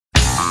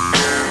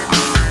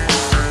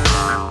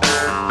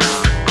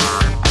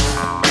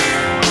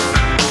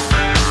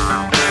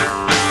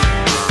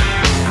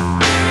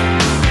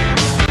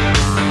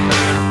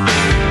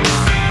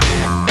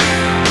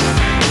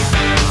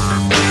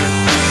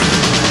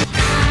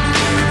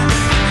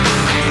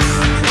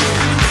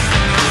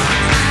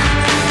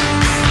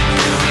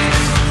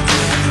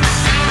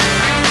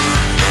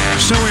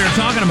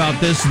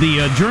about this.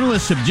 The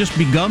journalists have just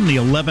begun the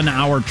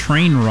 11-hour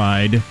train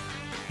ride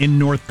in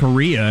North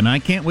Korea, and I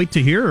can't wait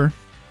to hear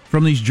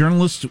from these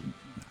journalists.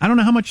 I don't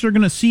know how much they're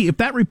going to see. If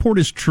that report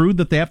is true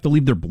that they have to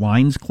leave their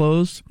blinds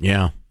closed,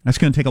 that's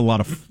going to take a lot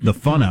of the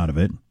fun out of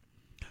it.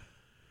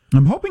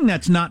 I'm hoping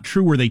that's not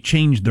true where they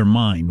change their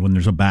mind when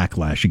there's a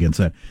backlash against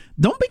that.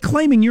 Don't be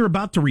claiming you're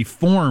about to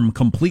reform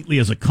completely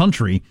as a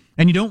country,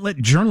 and you don't let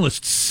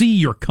journalists see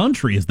your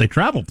country as they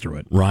travel through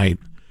it. Right.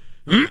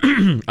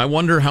 I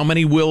wonder how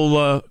many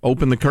will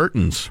open the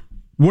curtains.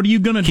 What are you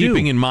going to do?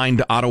 Keeping in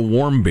mind Otto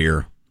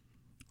Warmbier.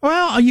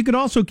 Well, you could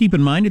also keep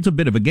in mind, it's a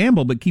bit of a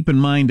gamble, but keep in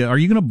mind, are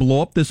you going to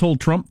blow up this whole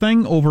Trump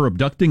thing over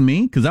abducting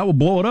me? Because that will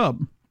blow it up.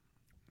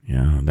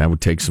 Yeah, that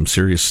would take some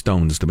serious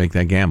stones to make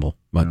that gamble.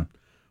 But yeah.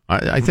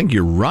 I think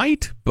you're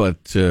right,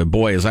 but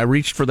boy, as I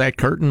reached for that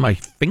curtain, my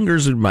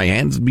fingers and my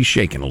hands would be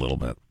shaking a little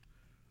bit.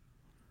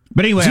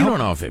 But anyway, you don't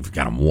know if they've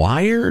got them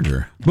wired,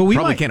 or but we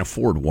probably can't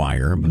afford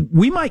wire. But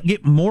we might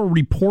get more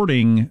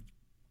reporting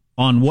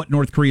on what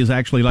North Korea is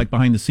actually like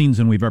behind the scenes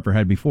than we've ever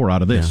had before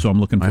out of this. So I'm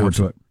looking forward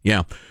to it.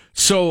 Yeah.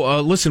 So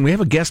listen, we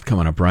have a guest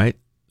coming up, right?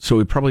 So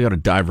we probably ought to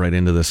dive right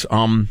into this.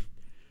 Some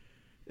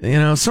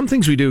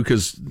things we do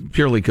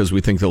purely because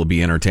we think they'll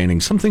be entertaining.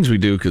 Some things we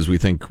do because we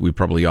think we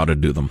probably ought to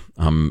do them.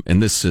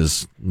 And this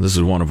is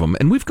one of them.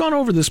 And we've gone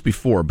over this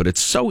before, but it's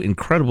so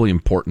incredibly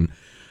important.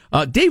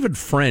 David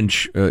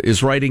French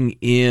is writing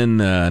in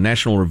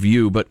National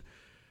Review, but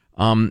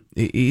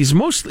he's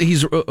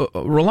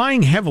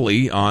relying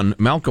heavily on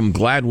Malcolm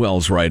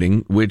Gladwell's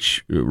writing,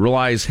 which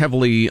relies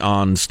heavily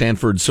on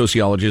Stanford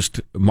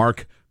sociologist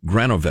Mark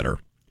Granovetter.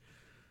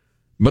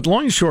 But the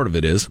long and short of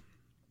it is,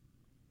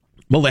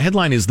 well, the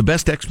headline is, "The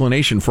best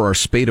explanation for our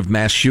spate of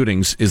mass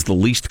shootings is the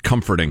least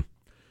comforting."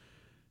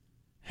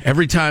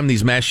 Every time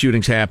these mass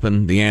shootings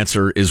happen, the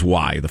answer is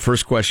why. The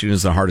first question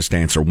is the hardest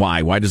answer.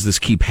 Why? Why does this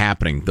keep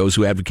happening? Those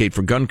who advocate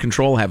for gun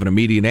control have an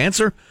immediate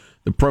answer: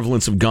 the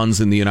prevalence of guns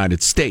in the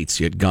United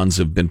States. Yet guns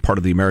have been part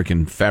of the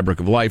American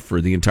fabric of life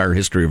for the entire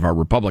history of our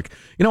republic.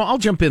 I'll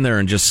jump in there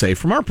and just say,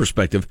 from our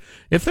perspective,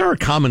 if there are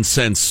common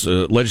sense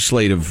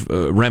legislative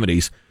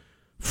remedies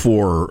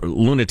for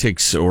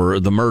lunatics or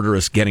the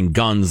murderous getting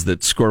guns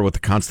that score with the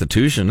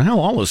Constitution,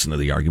 hell, I'll listen to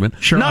the argument.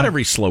 Sure. Not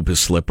every slope is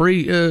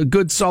slippery.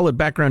 Good, solid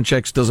background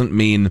checks doesn't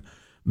mean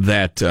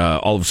that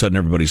all of a sudden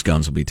everybody's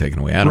guns will be taken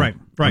away. Right.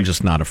 I'm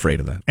just not afraid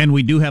of that. And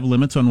we do have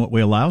limits on what we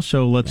allow,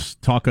 so let's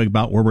talk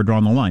about where we're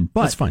drawing the line.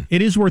 But that's fine.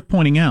 It is worth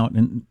pointing out,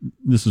 and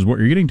this is what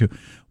you're getting to.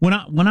 When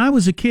I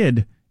was a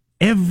kid,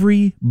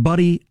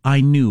 everybody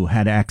I knew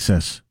had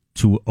access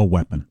to a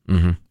weapon.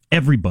 Mm-hmm.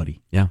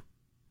 Everybody. Yeah.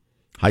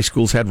 High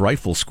schools had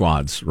rifle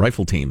squads,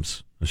 rifle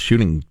teams,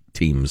 shooting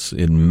teams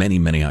in many,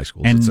 many high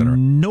schools, and etc.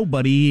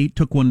 Nobody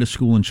took one to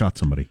school and shot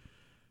somebody.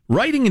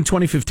 Writing in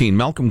 2015,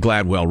 Malcolm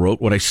Gladwell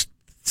wrote what I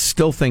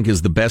still think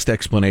is the best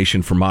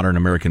explanation for modern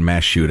American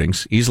mass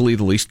shootings, easily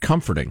the least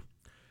comforting.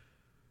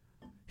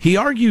 He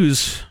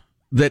argues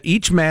that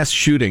each mass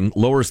shooting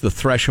lowers the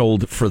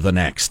threshold for the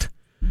next.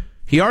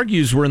 He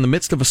argues we're in the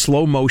midst of a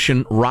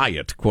slow-motion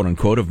riot,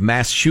 quote-unquote, of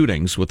mass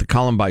shootings, with the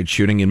Columbine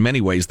shooting in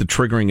many ways the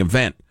triggering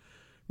event.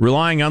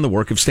 Relying on the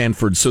work of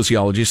Stanford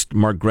sociologist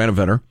Mark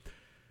Granovetter,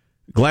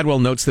 Gladwell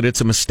notes that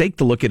it's a mistake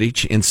to look at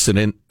each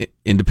incident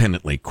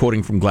independently,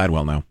 quoting from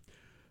Gladwell now.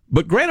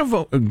 But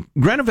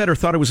Granovetter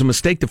thought it was a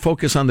mistake to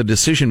focus on the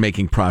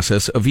decision-making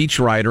process of each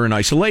rioter in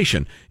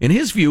isolation. In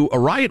his view, a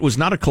riot was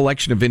not a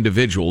collection of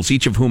individuals,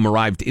 each of whom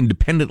arrived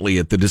independently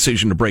at the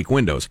decision to break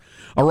windows.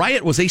 A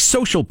riot was a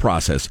social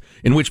process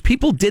in which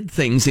people did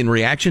things in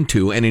reaction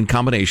to and in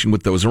combination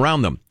with those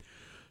around them.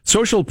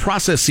 Social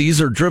processes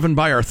are driven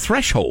by our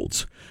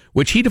thresholds,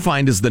 which he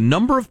defined as the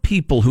number of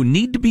people who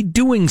need to be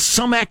doing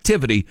some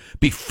activity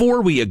before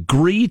we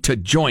agree to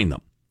join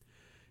them.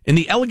 In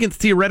the elegant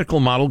theoretical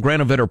model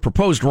Granovetter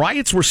proposed,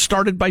 riots were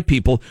started by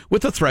people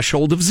with a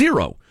threshold of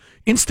 0,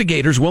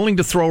 instigators willing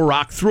to throw a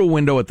rock through a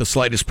window at the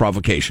slightest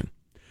provocation.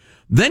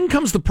 Then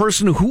comes the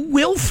person who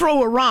will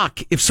throw a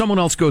rock if someone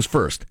else goes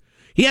first.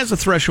 He has a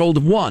threshold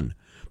of 1.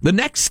 The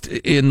next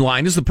in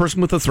line is the person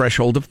with a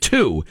threshold of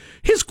 2.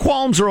 His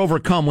qualms are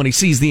overcome when he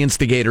sees the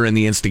instigator and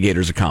the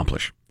instigator's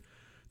accomplish.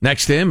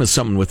 Next to him is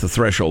someone with a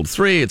threshold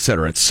 3, et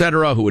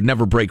cetera, who would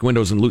never break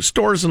windows and loot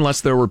stores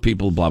unless there were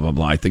people, blah, blah,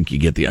 blah. I think you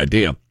get the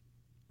idea.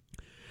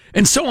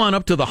 And so on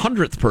up to the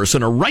 100th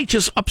person, a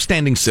righteous,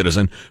 upstanding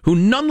citizen who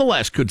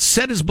nonetheless could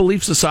set his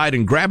beliefs aside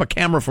and grab a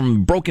camera from the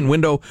broken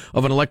window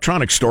of an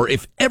electronics store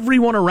if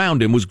everyone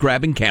around him was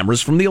grabbing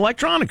cameras from the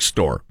electronics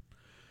store.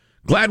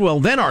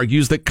 Gladwell then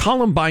argues that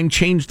Columbine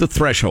changed the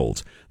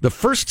thresholds. The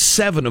first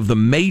 7 of the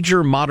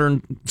major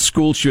modern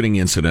school shooting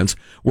incidents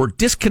were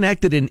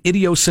disconnected and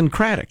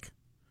idiosyncratic.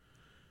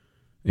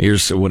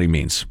 Here's what he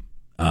means.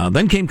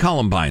 Then came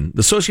Columbine.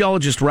 The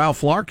sociologist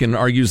Ralph Larkin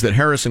argues that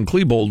Harris and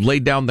Klebold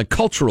laid down the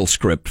cultural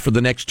script for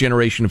the next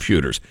generation of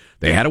shooters.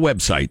 They had a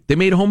website. They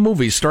made home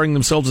movies starring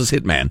themselves as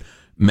hitmen.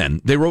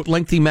 They wrote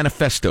lengthy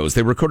manifestos.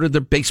 They recorded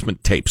their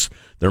basement tapes.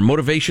 Their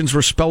motivations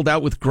were spelled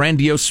out with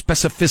grandiose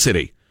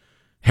specificity.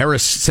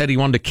 Harris said he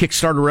wanted to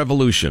kickstart a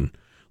revolution.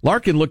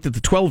 Larkin looked at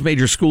the 12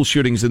 major school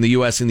shootings in the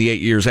U.S. in the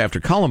 8 years after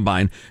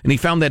Columbine, and he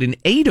found that in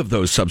 8 of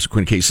those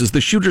subsequent cases,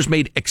 the shooters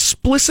made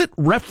explicit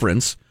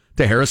reference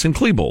to Harrison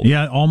Klebold.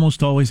 Yeah, it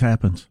almost always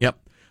happens. Yep.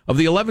 Of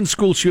the 11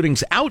 school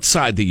shootings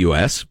outside the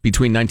U.S.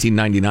 between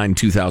 1999 and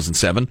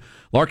 2007,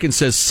 Larkin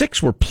says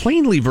 6 were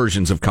plainly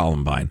versions of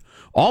Columbine.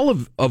 All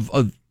of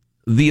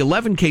the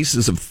 11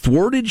 cases of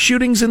thwarted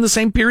shootings in the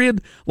same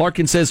period,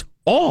 Larkin says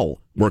all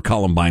were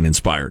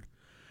Columbine-inspired.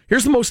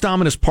 Here's the most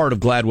ominous part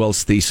of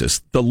Gladwell's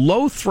thesis. The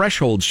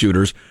low-threshold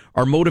shooters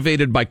are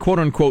motivated by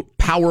quote-unquote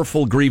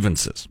powerful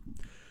grievances.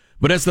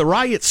 But as the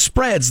riot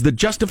spreads, the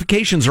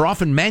justifications are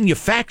often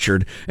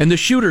manufactured and the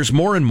shooters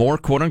more and more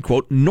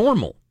quote-unquote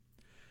normal.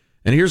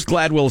 And here's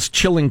Gladwell's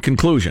chilling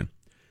conclusion.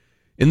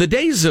 In the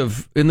day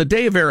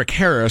of Eric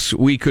Harris,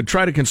 we could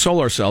try to console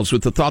ourselves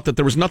with the thought that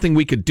there was nothing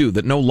we could do,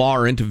 that no law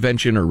or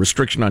intervention or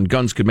restriction on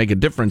guns could make a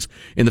difference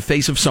in the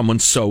face of someone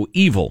so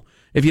evil.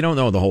 If you don't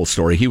know the whole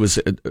story, he was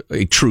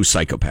a true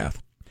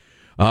psychopath.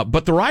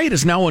 But the riot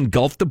has now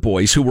engulfed the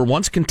boys who were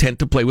once content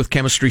to play with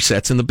chemistry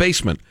sets in the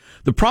basement.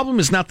 The problem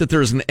is not that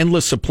there is an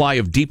endless supply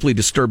of deeply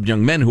disturbed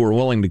young men who are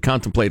willing to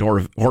contemplate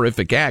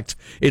horrific acts.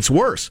 It's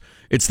worse.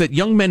 It's that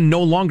young men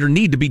no longer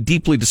need to be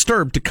deeply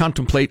disturbed to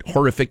contemplate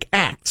horrific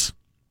acts.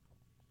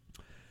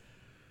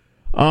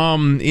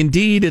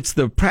 Indeed, it's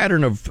the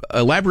pattern of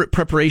elaborate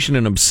preparation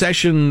and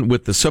obsession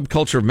with the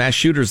subculture of mass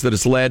shooters that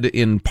has led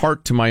in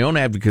part to my own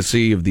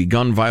advocacy of the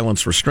gun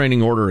violence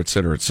restraining order, et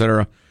cetera, et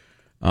cetera.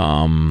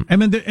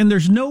 And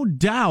there's no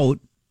doubt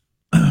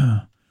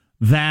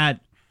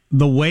that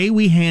the way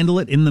we handle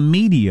it in the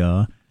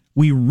media,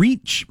 we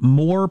reach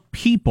more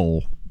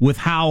people with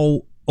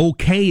how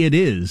okay it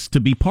is to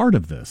be part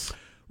of this.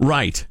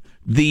 Right.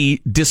 The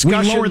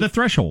discussion... We lower the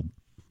threshold.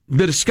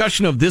 The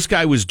discussion of this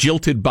guy was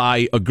jilted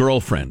by a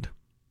girlfriend,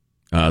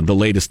 the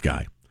latest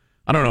guy.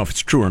 I don't know if it's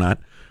true or not.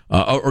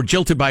 Or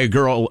jilted by a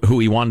girl who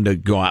he wanted to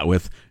go out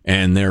with,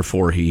 and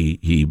therefore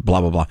he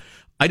blah, blah, blah.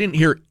 I didn't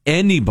hear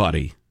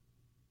anybody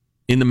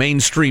in the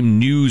mainstream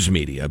news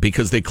media,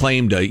 because they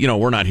claimed,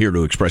 we're not here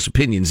to express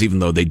opinions, even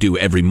though they do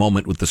every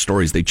moment with the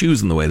stories they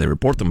choose and the way they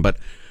report them. But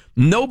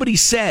nobody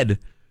said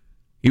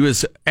he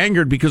was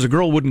angered because a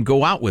girl wouldn't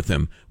go out with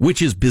him,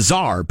 which is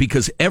bizarre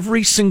because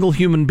every single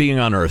human being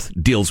on earth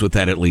deals with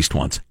that at least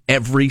once.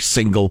 Every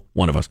single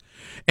one of us.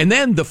 And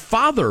then the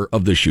father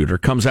of the shooter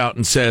comes out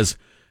and says,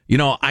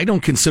 I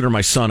don't consider my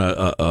son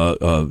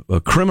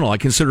a criminal. I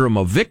consider him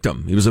a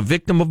victim. He was a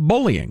victim of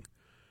bullying.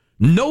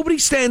 Nobody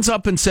stands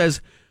up and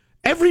says,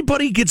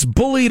 everybody gets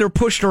bullied or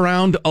pushed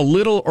around a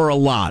little or a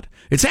lot.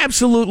 It's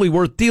absolutely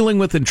worth dealing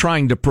with and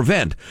trying to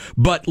prevent.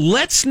 But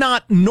let's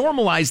not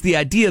normalize the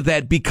idea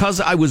that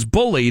because I was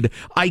bullied,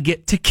 I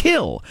get to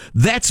kill.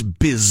 That's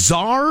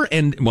bizarre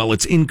and,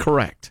 it's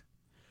incorrect.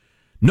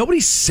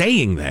 Nobody's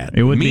saying that.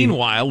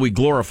 Meanwhile, we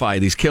glorify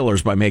these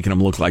killers by making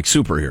them look like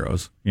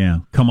superheroes. Yeah,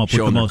 come up with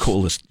the most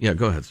coolest. Yeah,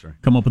 go ahead, sorry.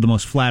 Come up with the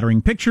most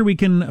flattering picture we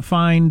can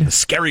find. The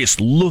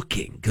scariest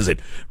looking, because it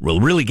will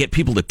really get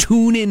people to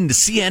tune in to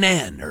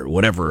CNN or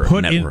whatever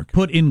network.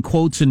 Put in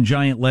quotes in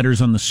giant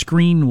letters on the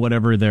screen,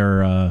 whatever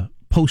their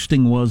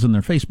posting was on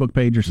their Facebook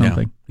page or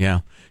something. Yeah.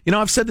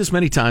 I've said this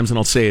many times, and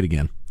I'll say it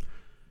again.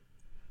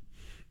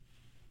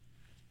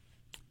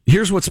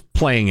 Here's what's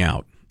playing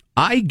out.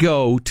 I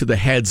go to the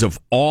heads of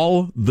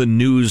all the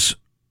news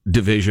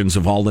divisions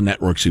of all the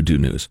networks who do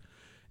news,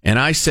 and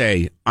I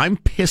say, I'm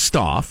pissed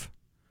off.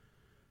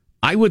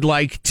 I would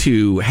like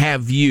to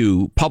have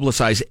you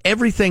publicize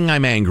everything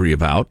I'm angry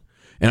about,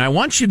 and I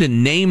want you to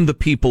name the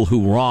people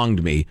who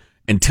wronged me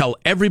and tell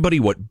everybody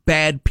what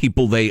bad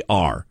people they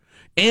are.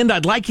 And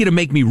I'd like you to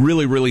make me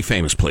really, really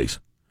famous, please.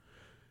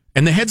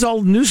 And the heads of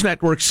all news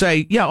networks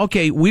say, yeah,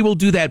 okay, we will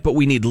do that, but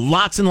we need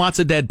lots and lots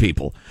of dead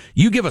people.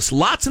 You give us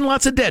lots and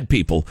lots of dead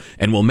people,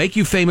 and we'll make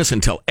you famous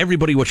and tell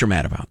everybody what you're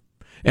mad about.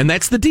 And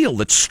that's the deal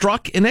that's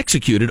struck and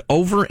executed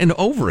over and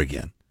over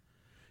again.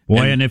 Boy,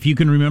 and if you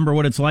can remember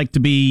what it's like to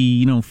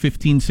be,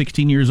 15,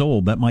 16 years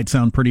old, that might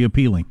sound pretty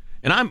appealing.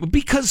 And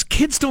because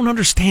kids don't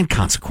understand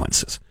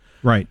consequences.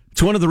 Right.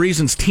 It's one of the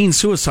reasons teen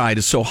suicide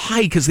is so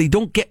high, because they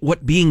don't get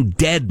what being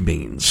dead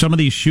means. Some of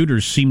these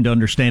shooters seem to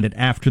understand it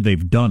after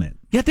they've done it.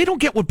 Yeah, they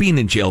don't get what being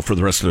in jail for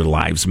the rest of their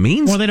lives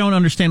means. Well, they don't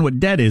understand what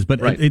dead is,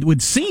 but right. it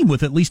would seem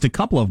with at least a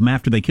couple of them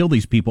after they kill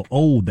these people,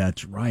 oh,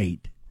 that's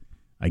right.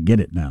 I get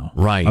it now.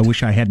 Right. I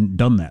wish I hadn't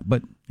done that,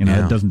 but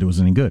it doesn't do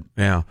us any good.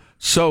 Yeah.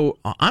 So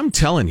I'm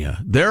telling you,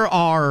 there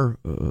are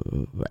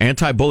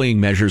anti-bullying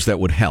measures that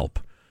would help.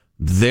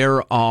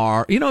 There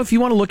are, if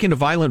you want to look into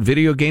violent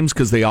video games,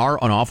 because they are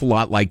an awful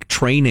lot like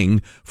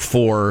training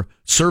for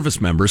service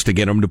members to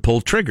get them to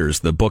pull triggers.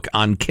 The book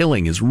On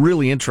Killing is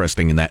really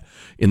interesting in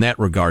that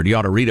regard. You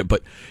ought to read it.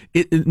 But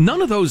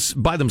none of those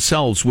by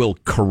themselves will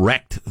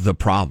correct the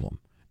problem.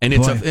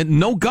 And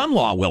no gun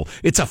law will.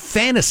 It's a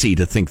fantasy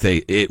to think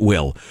it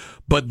will.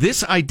 But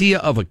this idea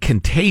of a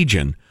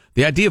contagion,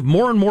 the idea of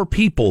more and more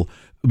people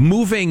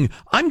moving,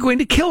 I'm going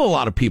to kill a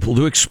lot of people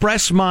to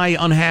express my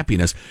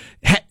unhappiness.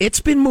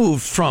 It's been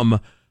moved from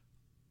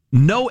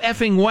no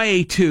effing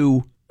way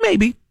to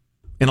maybe.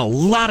 in a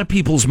lot of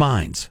people's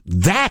minds.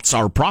 That's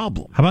our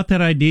problem. How about that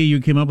idea you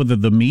came up with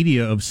of the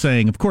media of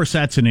saying, of course,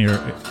 that's an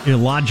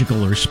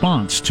illogical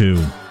response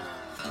to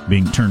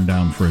being turned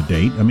down for a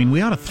date. I mean,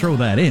 we ought to throw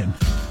that in.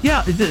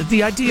 Yeah,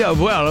 the idea of,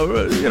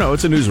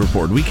 it's a news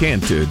report. We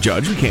can't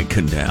judge. We can't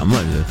condemn.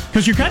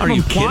 Because you're kind of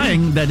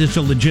implying that it's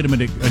a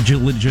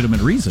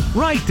legitimate reason.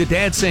 Right. The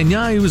dad saying,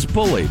 he was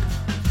bullied.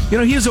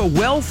 He's a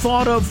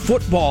well-thought-of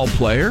football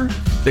player.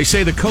 They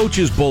say the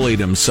coaches bullied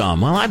him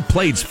some. Well, I've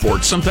played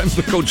sports. Sometimes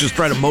the coaches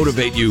try to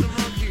motivate you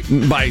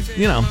by,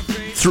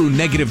 through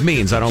negative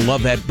means. I don't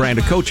love that brand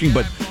of coaching,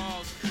 but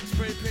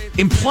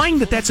implying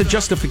that that's a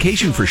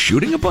justification for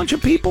shooting a bunch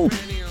of people,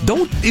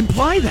 don't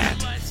imply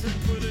that.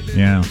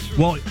 Yeah.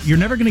 Well, you're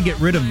never going to get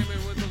rid of...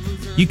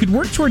 You could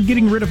work toward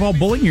getting rid of all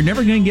bullying. You're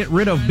never going to get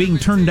rid of being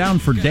turned down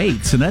for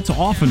dates, and that's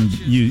often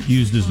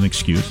used as an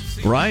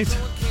excuse. Right.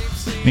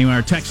 Anyway,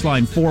 our text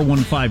line,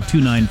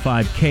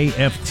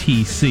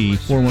 415-295-KFTC,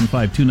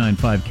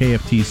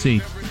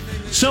 415-295-KFTC.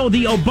 So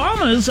the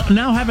Obamas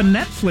now have a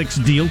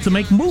Netflix deal to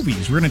make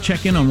movies. We're going to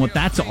check in on what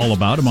that's all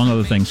about, among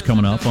other things,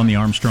 coming up on the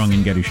Armstrong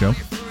and Getty Show.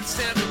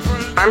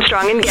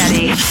 Armstrong and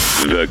Getty.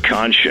 The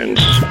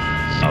conscience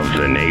of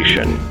the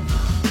nation.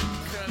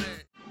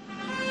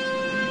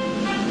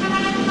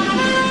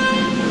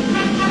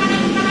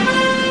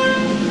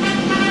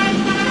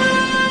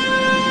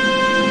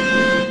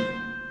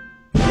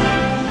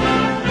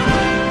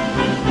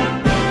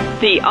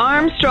 The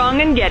Armstrong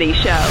and Getty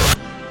Show.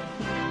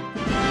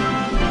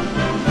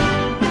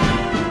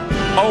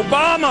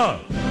 Obama!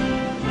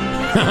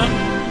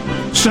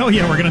 So, we're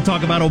going to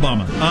talk about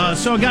Obama.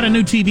 So I got a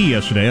new TV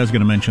yesterday. I was going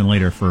to mention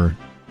later for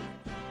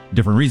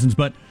different reasons,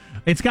 but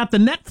it's got the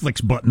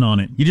Netflix button on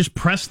it. You just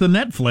press the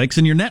Netflix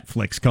and your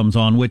Netflix comes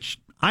on,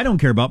 which I don't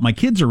care about. My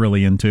kids are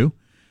really into.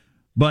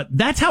 But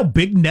that's how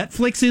big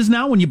Netflix is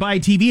now. When you buy a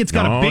TV, it's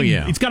got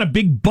it's got a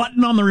big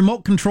button on the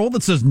remote control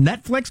that says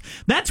Netflix.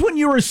 That's when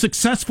you're as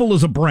successful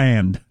as a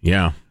brand.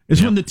 Yeah.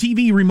 When the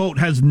TV remote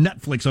has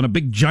Netflix on a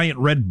big giant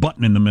red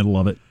button in the middle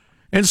of it.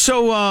 And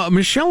so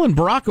Michelle and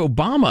Barack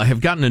Obama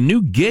have gotten a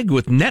new gig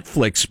with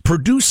Netflix,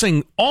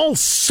 producing all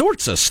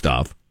sorts of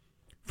stuff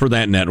for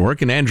that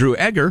network. And Andrew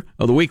Egger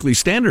of the Weekly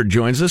Standard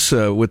joins us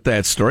with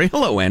that story.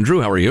 Hello,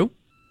 Andrew. How are you?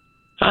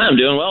 Hi, I'm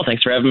doing well.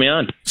 Thanks for having me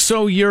on.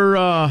 So you're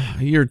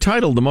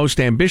titled the most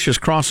ambitious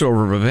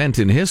crossover event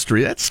in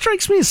history. That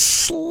strikes me as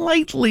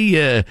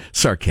slightly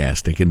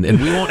sarcastic, and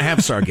we won't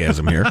have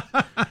sarcasm here.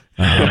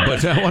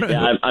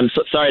 I'm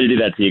so sorry to do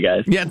that to you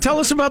guys. Yeah, tell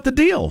us about the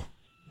deal.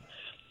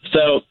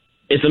 So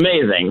it's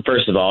amazing.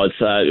 First of all, it's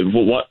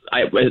when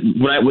I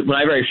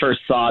very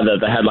first saw that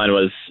the headline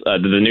was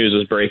the news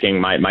was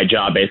breaking, my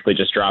jaw basically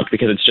just dropped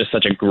because it's just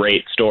such a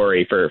great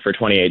story for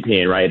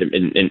 2018, right?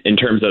 In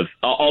terms of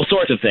all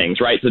sorts of things,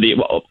 right? So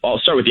I'll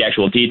start with the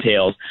actual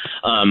details,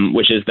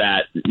 which is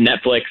that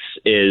Netflix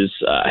has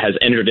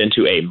entered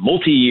into a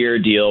multi-year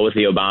deal with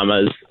the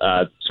Obamas,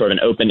 sort of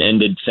an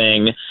open-ended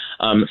thing.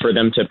 For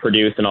them to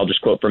produce, and I'll just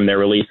quote from their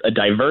release, a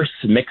diverse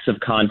mix of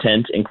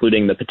content,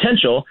 including the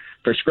potential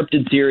for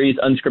scripted series,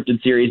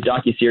 unscripted series,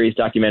 docuseries,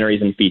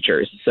 documentaries, and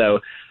features.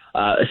 So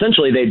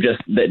essentially, they've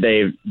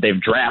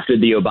drafted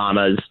the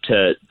Obamas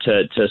to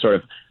sort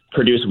of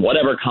produce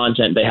whatever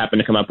content they happen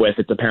to come up with.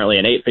 It's apparently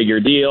an 8-figure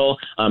deal.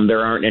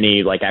 There aren't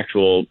any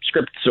actual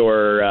scripts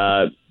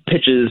or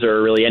pitches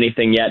or really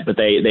anything yet, but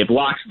they've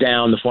locked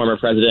down the former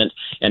president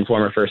and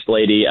former first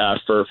lady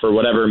for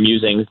whatever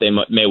musings they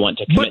may want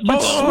to commit to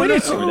over the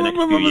next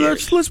few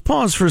years. Let's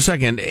pause for a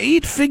second.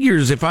 8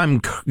 figures, if I'm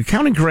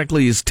counting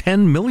correctly, is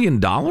 $10 million?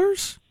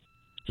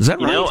 Is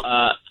that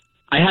right?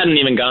 I hadn't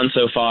even gone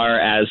so far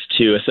as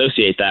to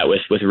associate that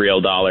with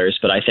real dollars,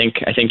 but I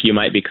think you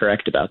might be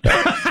correct about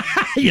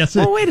that. Yes.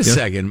 Well, wait a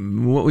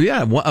second. Well,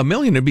 yeah, $1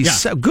 million would be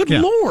good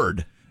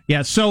Lord.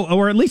 Yeah, so,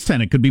 or at least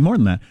 10, it could be more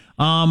than that.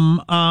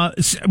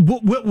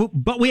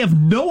 But we have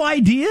no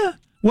idea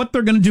what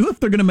they're going to do, if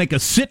they're going to make a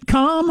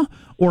sitcom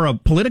or a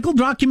political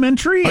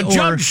documentary. A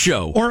judge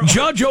show. Or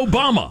Judge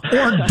Obama.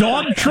 Or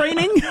dog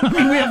training. I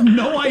mean, we have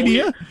no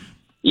idea.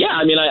 Yeah,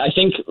 I mean, I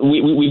think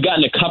we've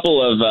gotten a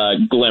couple of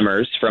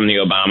glimmers from the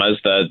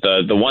Obamas.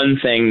 The one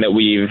thing that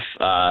we've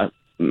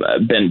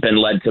been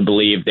led to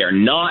believe they're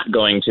not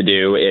going to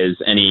do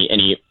is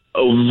any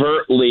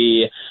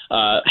overtly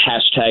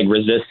hashtag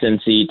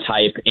resistancy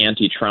type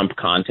anti-Trump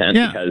content,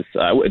 because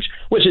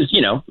which is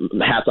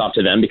hats off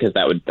to them, because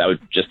that would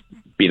just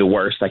be the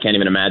worst. I can't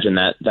even imagine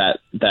that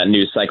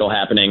news cycle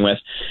happening with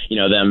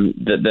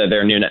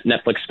their new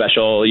Netflix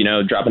special,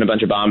 dropping a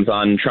bunch of bombs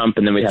on Trump,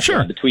 and then we have to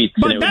have the tweets.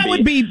 But that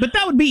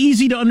would be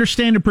easy to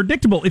understand and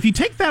predictable if you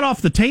take that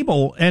off the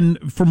table.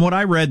 And from what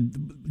I read,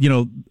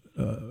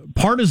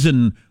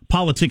 partisan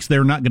politics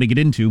they're not going to get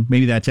into.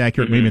 Maybe that's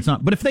accurate, maybe it's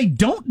not. But if they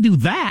don't do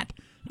that,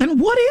 And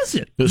what is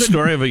it? The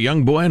story of a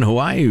young boy in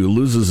Hawaii who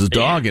loses his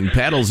dog and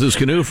paddles his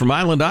canoe from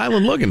island to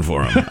island looking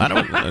for him. I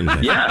don't know.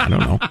 Yeah,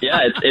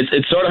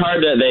 it's sort of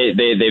hard to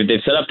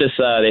they've set up this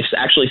they've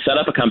actually set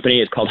up a company.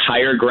 It's called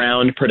Higher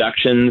Ground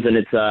Productions, and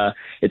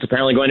it's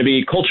apparently going to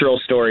be cultural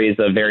stories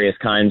of various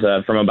kinds.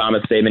 From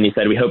Obama's statement, he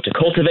said, "We hope to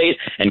cultivate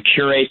and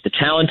curate the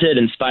talented,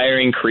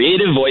 inspiring,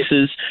 creative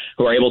voices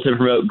who are able to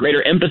promote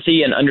greater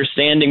empathy and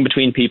understanding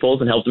between peoples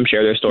and help them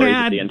share their stories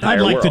with the entire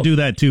world." I'd like to do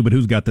that too, but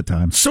who's got the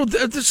time? So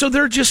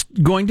they're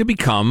just going to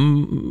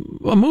become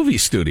a movie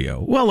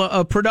studio. Well,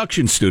 a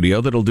production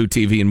studio that'll do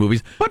TV and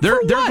movies. But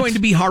they're going to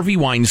be Harvey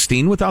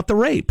Weinstein without the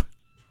rape.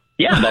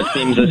 Yeah, that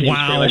seems pretty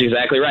much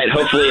exactly right.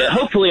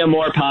 Hopefully a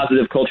more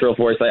positive cultural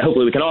force.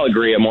 Hopefully we can all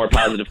agree a more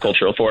positive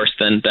cultural force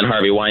than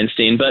Harvey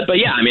Weinstein. But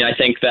yeah, I mean, I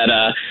think that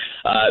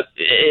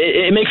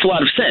it makes a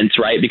lot of sense,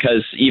 right?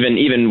 Because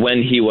even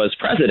when he was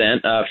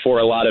president, for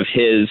a lot of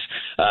his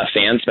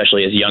fans,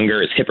 especially his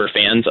younger, his hipper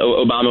fans,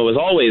 Obama was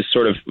always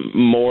sort of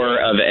more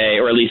of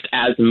or at least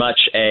as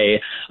much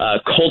a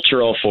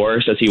cultural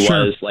force as he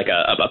was like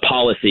a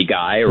policy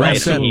guy, right?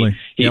 Absolutely.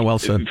 Well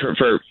said.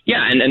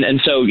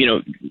 And so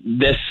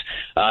this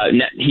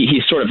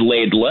he sort of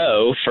laid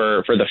low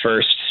for the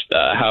first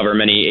however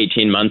many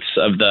 18 months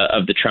of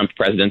the Trump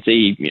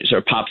presidency. He sort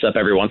of pops up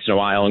every once in a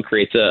while and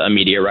creates a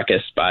media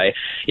ruckus by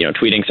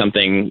tweeting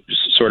something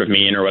sort of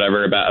mean or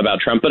whatever about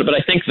Trump. But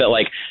I think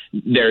that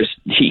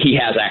he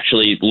has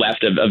actually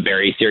left a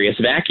very serious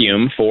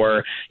vacuum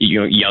for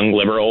young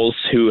liberals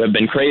who have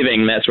been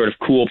craving that sort of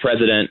cool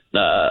president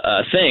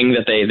thing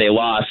that they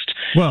lost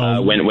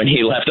when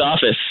he left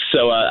office.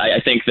 So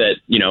I think that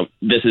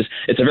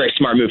it's a very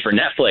smart move for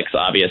Netflix,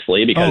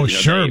 obviously,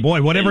 because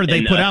whatever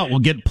they put out will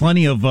get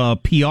plenty of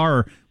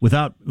PR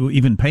without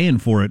even paying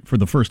for it for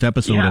the first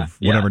episode of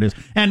whatever it is.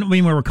 And I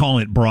mean, we were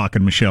calling it Barack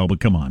and Michelle, but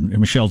come on,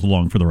 Michelle's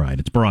along for the ride.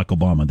 It's Barack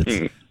Obama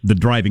that's the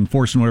driving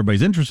force and what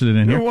everybody's interested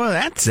in here. Well,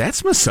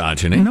 that's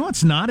misogyny. No,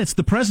 it's not. It's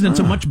the president's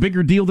a much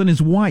bigger deal than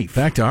his wife.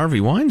 Back to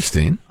Harvey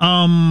Weinstein.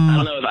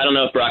 I don't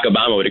know if Barack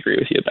Obama would agree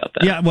with you about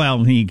that. Yeah,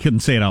 well, he couldn't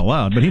say it out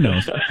loud, but he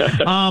knows.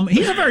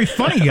 He's a very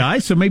funny guy,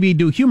 so maybe he'd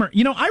do humor.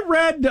 I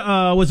read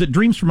was it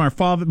Dreams from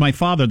My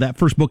Father, that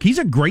first book. He's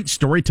a great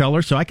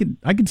storyteller, so I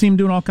could see him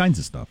doing all kinds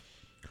of stuff.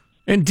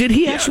 And did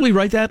he actually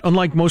write that,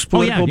 unlike most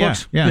political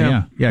books?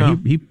 Yeah.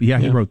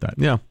 He wrote that.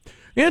 Yeah.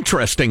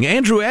 Interesting.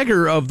 Andrew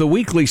Egger of the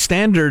Weekly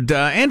Standard.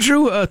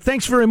 Andrew,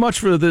 thanks very much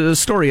for the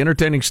story,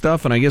 entertaining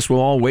stuff, and I guess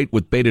we'll all wait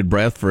with bated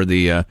breath for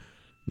the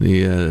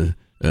Boy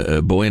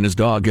and His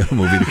Dog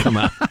movie to come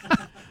out.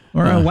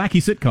 Or a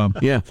wacky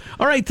sitcom. Yeah.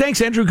 All right,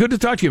 thanks, Andrew. Good to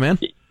talk to you, man.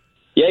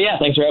 Yeah,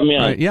 thanks for having me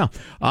on.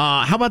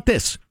 How about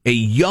this? A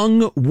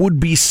young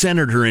would-be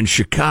senator in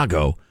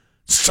Chicago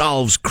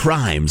solves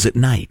crimes at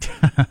night.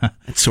 That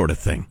sort of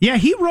thing. Yeah,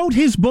 he wrote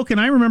his book,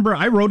 and I remember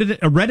I read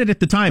it at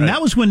the time. Right.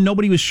 That was when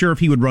nobody was sure if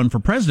he would run for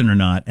president or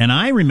not. And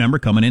I remember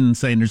coming in and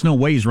saying, there's no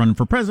way he's running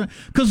for president,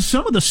 because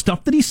some of the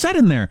stuff that he said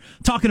in there,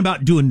 talking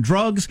about doing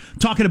drugs,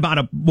 talking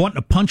about wanting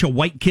to punch a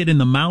white kid in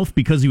the mouth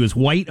because he was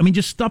white. I mean,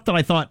 just stuff that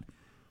I thought,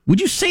 would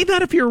you say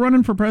that if you were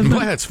running for president?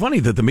 Well, it's funny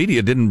that the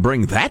media didn't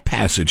bring that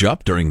passage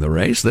up during the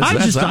race.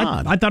 That's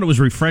odd. I thought it was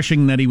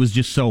refreshing that he was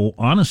just so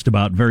honest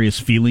about various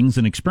feelings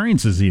and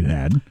experiences he'd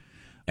had.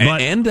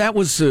 And that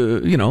was,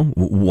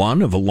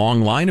 one of a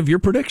long line of your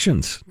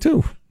predictions,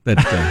 too. That,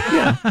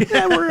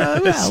 were,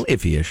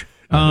 iffy-ish.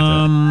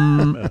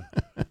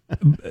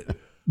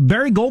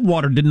 Barry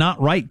Goldwater did not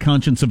write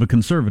Conscience of a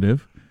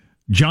Conservative.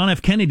 John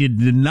F. Kennedy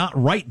did not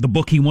write the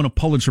book he won a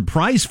Pulitzer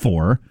Prize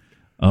for.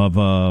 Of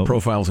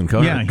Profiles in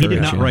Courage. Yeah, he did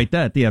not write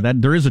that. Yeah,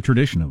 there is a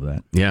tradition of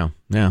that. Yeah,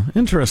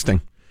 interesting.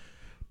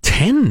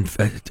 8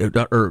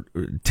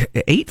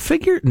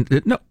 figure?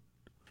 No.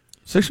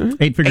 6 figures?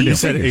 8 figures. He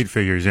said 8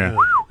 figures, yeah.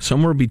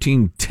 Somewhere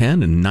between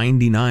 10 and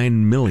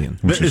 99 million,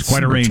 which is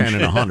quite a range. 10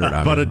 and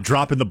 100. But a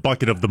drop in the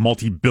bucket of the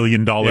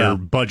multi-billion-dollar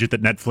budget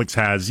that Netflix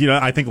has.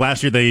 I think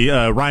last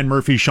year Ryan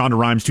Murphy, Shonda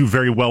Rhimes, two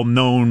very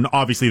well-known,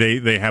 obviously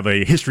they have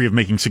a history of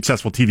making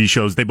successful TV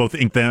shows. They both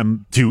inked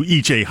them to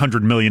each a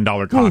 $100 million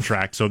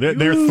contract. So they're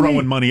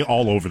throwing money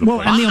all over the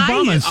place. And the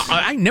Obamas.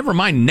 I never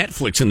mind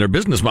Netflix and their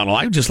business model.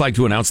 I would just like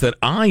to announce that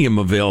I am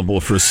available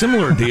for a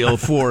similar deal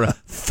for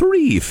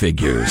 3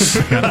 figures.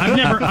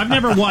 I've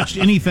never watched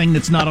anything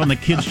that's not on the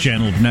kids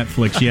channel of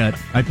Netflix yet.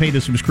 I paid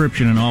a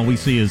subscription and all we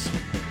see is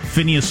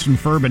Phineas and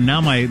Ferb, and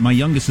now my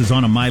youngest is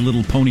on a My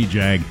Little Pony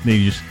jag.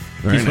 He's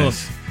a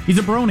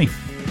brony.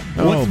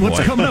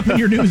 What's coming up in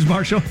your news,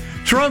 Marshall?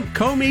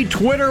 Trump-Comey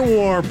Twitter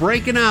war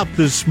breaking out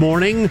this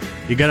morning.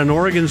 You got an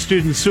Oregon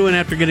student suing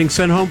after getting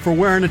sent home for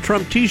wearing a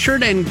Trump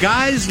t-shirt, and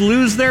guys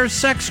lose their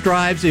sex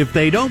drives if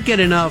they don't get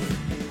enough.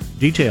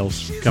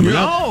 Details coming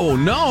up.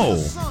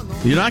 No.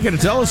 You're not going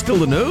to tell us till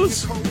the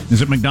news?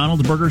 Is it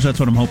McDonald's burgers? That's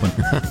what I'm hoping.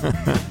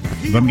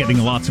 I'm getting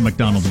lots of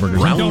McDonald's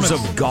burgers. Rounds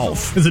of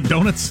golf. Is it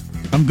donuts?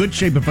 I'm good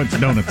shape if it's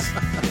donuts.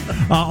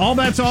 All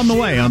that's on the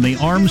way on the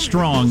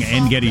Armstrong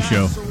and Getty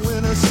Show.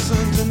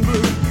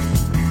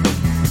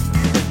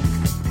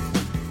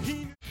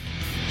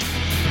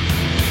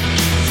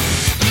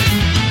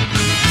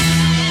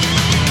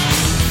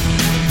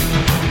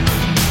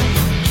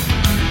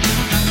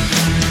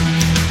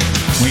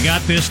 We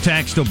got this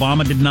text.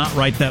 Obama did not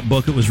write that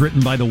book. It was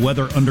written by the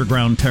Weather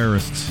Underground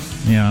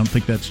terrorists. Yeah, I don't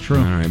think that's true.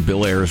 All right,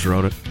 Bill Ayers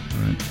wrote it. All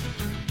right.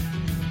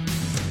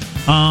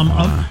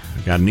 I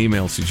got an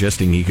email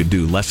suggesting he could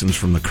do lessons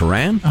from the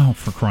Quran. Oh,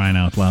 for crying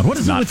out loud. What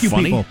is it with you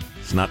funny. people?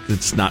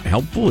 It's not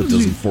helpful. It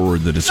doesn't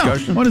forward the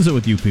discussion. No. What is it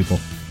with you people?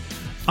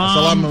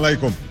 Assalamu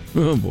alaikum.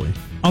 Oh, boy.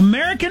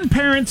 American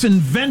parents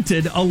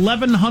invented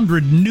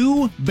 1,100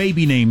 new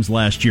baby names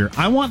last year.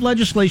 I want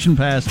legislation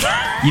passed.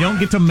 You don't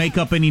get to make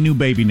up any new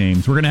baby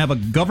names. We're going to have a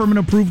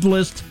government-approved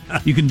list.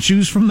 You can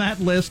choose from that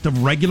list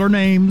of regular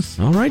names.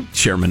 All right,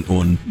 Chairman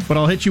Un. But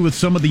I'll hit you with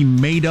some of the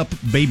made-up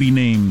baby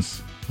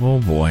names. Oh,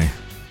 boy.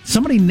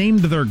 Somebody named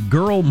their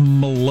girl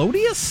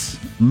Melodious?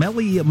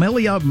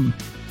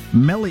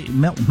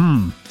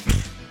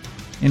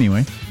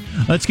 Anyway,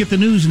 let's get the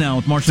news now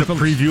with Marshall It's a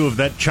Phillips. preview of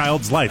that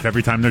child's life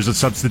every time there's a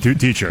substitute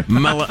teacher.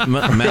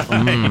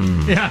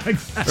 Yeah,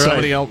 exactly.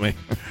 Somebody help me.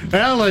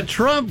 Well,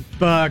 Trump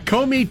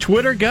Comey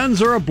Twitter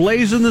guns are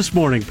ablazing this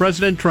morning.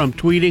 President Trump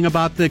tweeting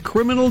about the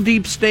criminal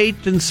deep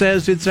state and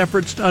says its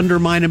efforts to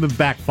undermine him have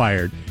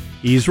backfired.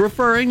 He's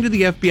referring to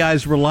the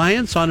FBI's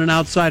reliance on an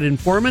outside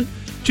informant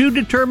to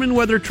determine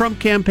whether Trump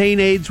campaign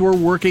aides were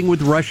working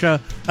with Russia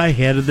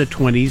ahead of the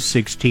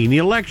 2016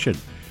 election.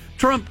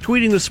 Trump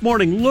tweeting this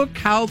morning, look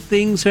how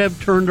things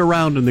have turned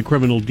around in the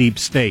criminal deep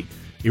state.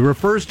 He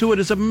refers to it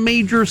as a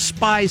major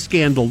spy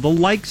scandal, the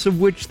likes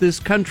of which this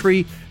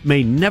country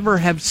may never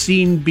have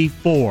seen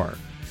before.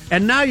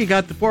 And now you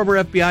got the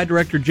former FBI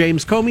Director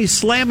James Comey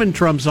slamming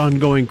Trump's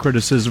ongoing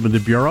criticism of the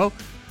Bureau.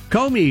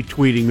 Comey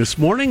tweeting this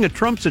morning,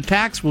 Trump's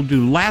attacks will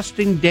do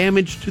lasting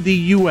damage to the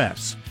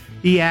U.S.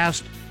 He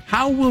asked,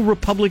 how will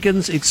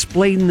Republicans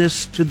explain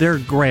this to their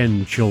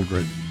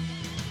grandchildren?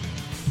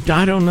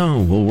 I don't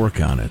know. We'll work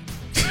on it.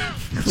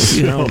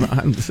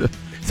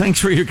 Thanks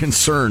for your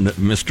concern,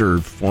 Mr.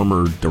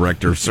 Former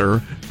Director,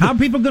 sir. How are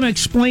people going to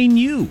explain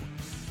you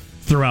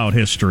throughout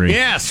history?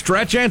 Yeah,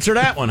 Stretch answered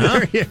that one,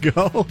 huh? There you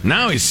go.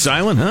 Now he's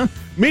silent, huh?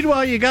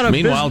 Meanwhile, you got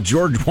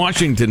George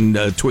Washington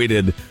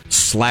tweeted,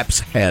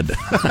 slaps head.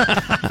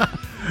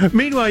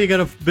 Meanwhile, you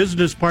got a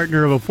business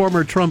partner of a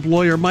former Trump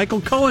lawyer,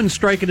 Michael Cohen,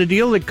 striking a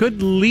deal that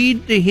could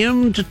lead to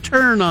him to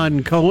turn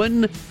on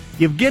Cohen.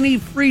 Yevgeny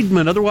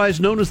Friedman, otherwise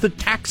known as the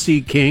Taxi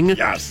King,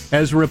 has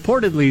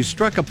reportedly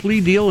struck a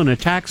plea deal in a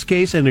tax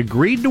case and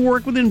agreed to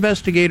work with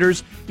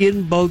investigators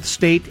in both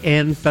state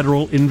and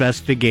federal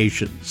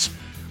investigations.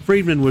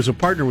 Friedman was a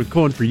partner with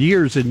Cohen for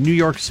years in New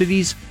York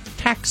City's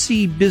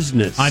taxi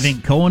business. I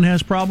think Cohen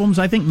has problems.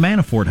 I think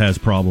Manafort has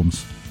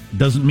problems.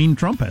 Doesn't mean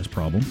Trump has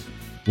problems.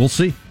 We'll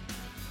see.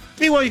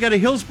 Meanwhile, you got a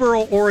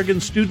Hillsboro,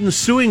 Oregon student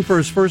suing for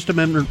his First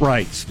Amendment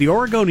rights. The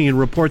Oregonian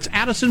reports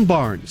Addison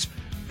Barnes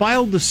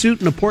filed the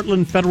suit in a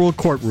Portland federal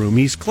courtroom.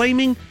 He's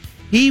claiming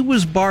he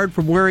was barred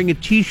from wearing a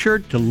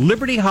T-shirt to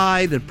Liberty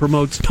High that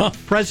promotes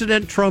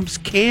President Trump's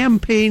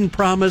campaign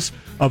promise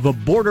of a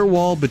border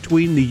wall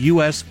between the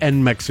U.S.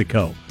 and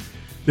Mexico.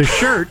 The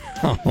shirt,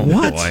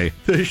 Boy.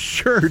 The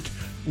shirt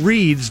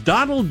reads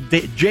Donald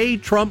J.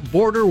 Trump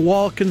Border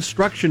Wall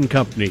Construction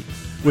Company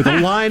with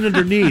a line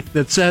underneath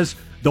that says,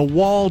 the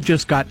wall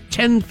just got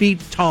 10 feet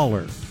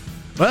taller.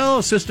 Well,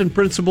 Assistant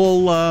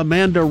Principal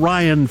Amanda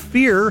Ryan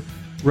Fear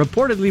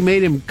reportedly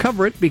made him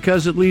cover it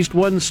because at least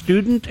one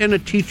student and a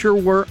teacher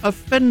were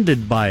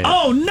offended by it.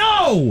 Oh,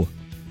 no!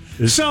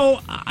 So,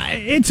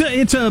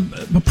 it's a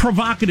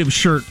provocative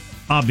shirt,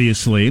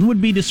 obviously, and would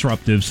be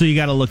disruptive, so you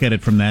got to look at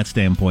it from that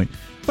standpoint.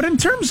 But in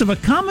terms of a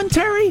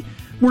commentary,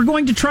 we're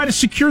going to try to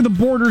secure the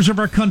borders of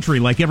our country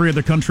like every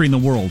other country in the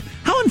world.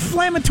 How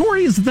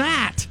inflammatory is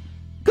that?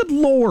 Good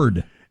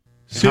Lord.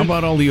 How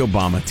about all the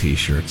Obama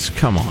T-shirts?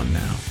 Come on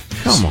now.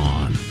 Come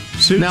on.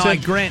 Now,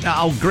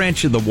 I'll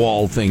grant you the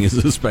wall thing is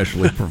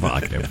especially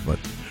provocative, but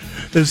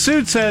the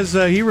suit says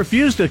he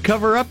refused to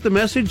cover up the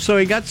message, so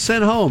he got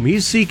sent home.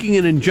 He's seeking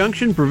an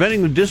injunction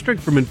preventing the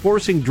district from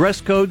enforcing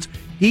dress codes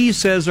he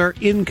says are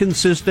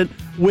inconsistent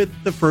with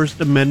the First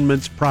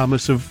Amendment's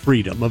promise of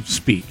freedom of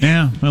speech.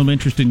 Yeah, well, it'll be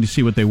interesting to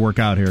see what they work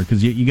out here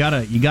because you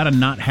gotta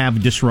not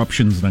have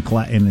disruptions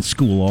in a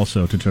school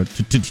also to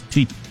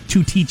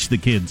teach the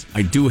kids.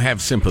 I do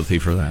have sympathy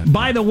for that.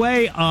 By the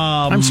way,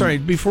 I'm sorry.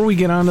 Before we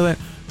get on to that,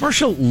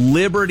 Marshall,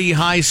 Liberty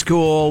High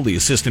School, the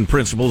assistant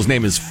principal's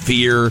name is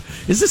Fear.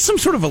 Is this some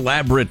sort of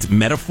elaborate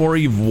metaphor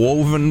you've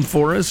woven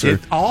for us?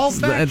 It's all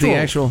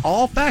factual.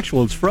 All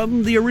factual. It's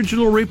from the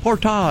original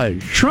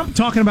reportage. Trump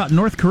talking about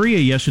North Korea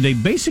yesterday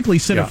basically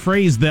said a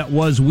phrase that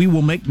was, we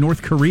will make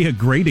North Korea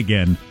great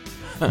again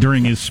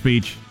during his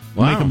speech.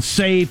 Wow. Make them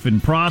safe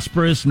and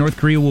prosperous. North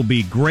Korea will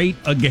be great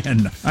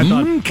again. I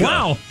thought,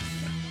 wow.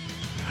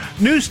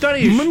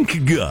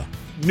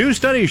 New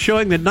studies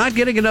showing that not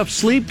getting enough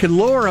sleep can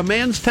lower a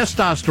man's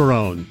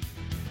testosterone.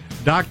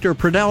 Dr.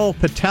 Pradel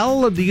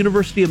Patel of the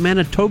University of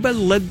Manitoba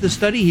led the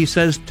study. He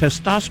says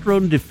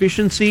testosterone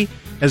deficiency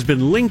has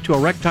been linked to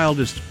erectile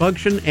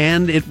dysfunction,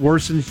 and it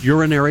worsens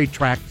urinary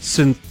tract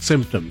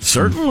symptoms.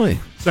 Certainly.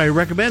 So he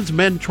recommends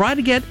men try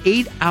to get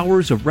 8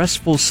 hours of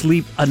restful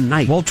sleep a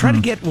night. Well, try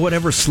to get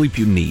whatever sleep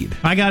you need.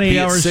 I got 8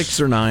 hours.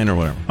 6 or 9 or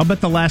whatever. I'll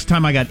bet the last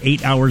time I got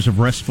 8 hours of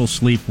restful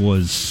sleep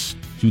was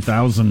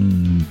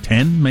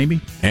 2010,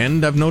 maybe.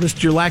 And I've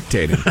noticed you're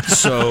lactating.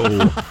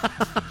 So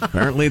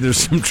apparently there's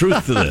some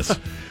truth to this.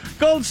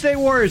 Golden State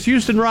Warriors,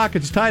 Houston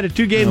Rockets tied at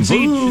 2 games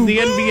each in the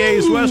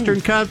NBA's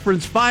Western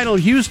Conference Final.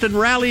 Houston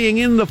rallying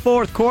in the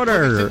fourth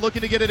quarter.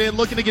 Looking to get it in.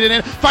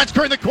 Finds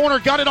Curry in the corner,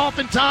 got it off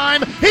in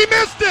time. He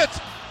missed it!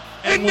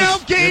 And now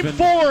Game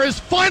 4 is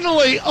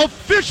finally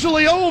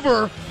officially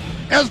over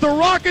as the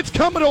Rockets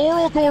come to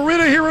Oracle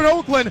Arena here in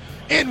Oakland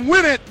and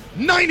win it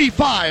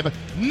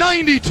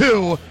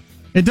 95-92.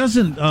 It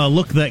doesn't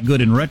look that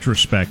good in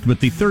retrospect, but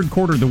the third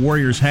quarter the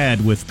Warriors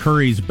had with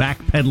Curry's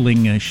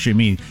backpedaling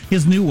shimmy.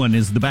 His new one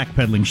is the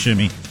backpedaling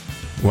shimmy.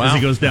 Wow. As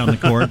he goes down the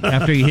court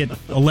after he hit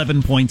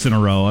 11 points in a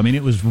row. I mean,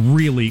 it was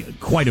really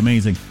quite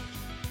amazing.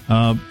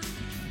 That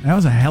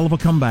was a hell of a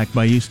comeback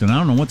by Houston. I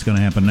don't know what's going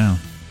to happen now.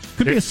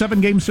 Could be a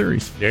 7-game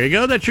series. There you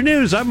go. That's your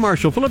news. I'm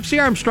Marshall Phillips, the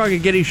Armstrong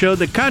and Getty Show,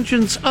 the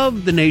conscience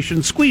of the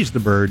nation. Squeeze the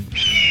bird.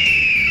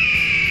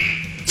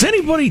 Is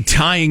anybody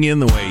tying in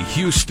the way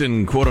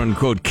Houston, quote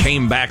unquote,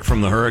 came back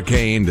from the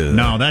hurricane?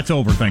 No, that's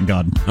over, thank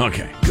God.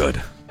 Okay, good.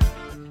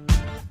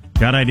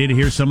 God, I did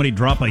hear somebody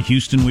drop a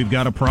Houston, we've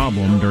got a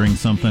problem during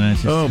something. I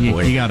just,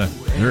 boy. You gotta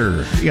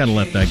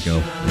let that go.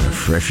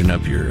 Freshen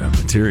up your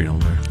material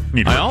there.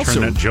 Need to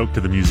return that joke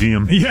to the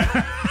museum.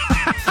 Yeah.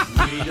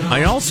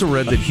 I also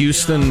read that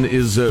Houston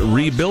is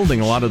rebuilding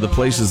a lot of the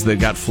places that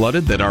got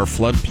flooded that are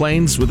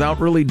floodplains without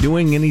really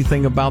doing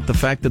anything about the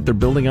fact that they're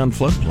building on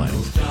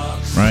floodplains.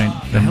 Right.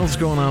 What the hell's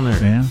going on there?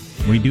 Yeah,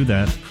 we do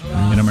that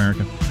in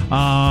America.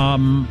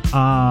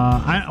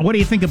 What do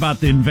you think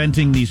about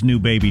inventing these new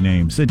baby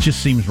names? It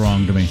just seems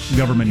wrong to me. The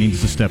government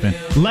needs to step in.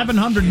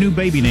 1,100 new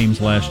baby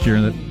names last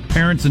year that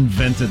parents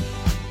invented.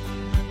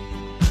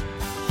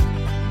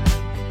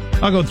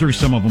 I'll go through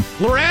some of them.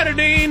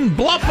 Loratadine,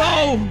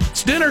 Bluppo,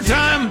 it's dinner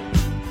time.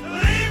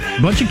 A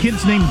bunch of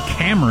kids named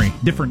Camry,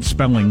 different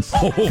spellings.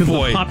 Oh, boy. Because of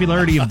the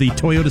popularity of the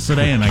Toyota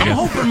sedan, I guess.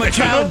 I'm hoping my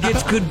child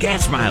gets good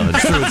gas mileage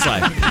through its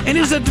life and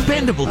is a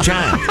dependable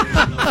child.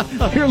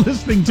 You're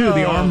listening to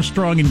the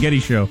Armstrong and Getty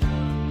Show.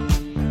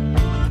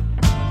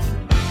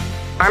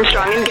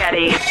 Armstrong and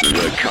Getty.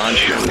 The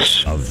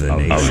conscience of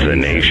the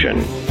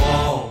nation.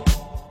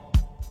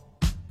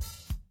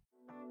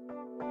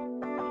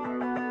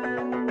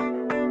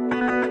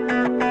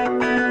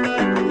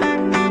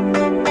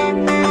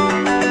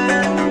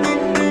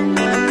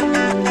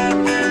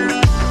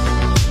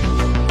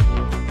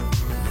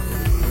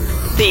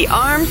 The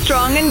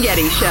Armstrong and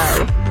Getty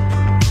Show.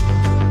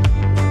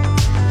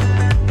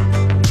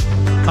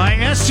 I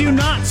ask you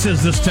not,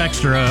 says this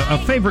texter, a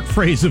favorite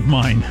phrase of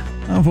mine.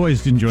 I've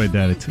always enjoyed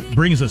that. It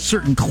brings a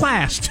certain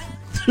class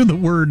to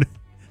the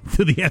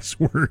S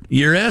word.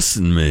 You're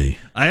S-ing me.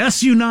 I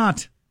ask you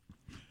not.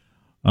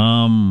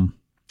 One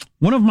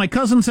of my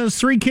cousins has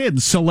 3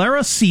 kids,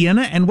 Solera,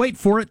 Sienna, and wait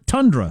for it,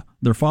 Tundra.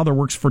 Their father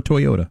works for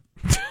Toyota.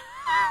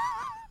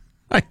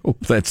 I hope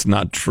that's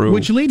not true.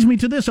 Which leads me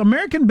to this.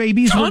 American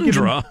babies were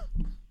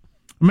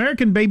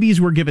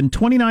given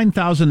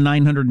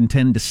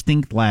 29,910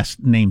 distinct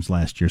names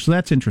last year. So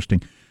that's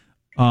interesting.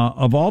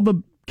 Of all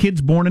the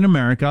kids born in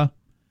America,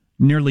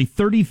 nearly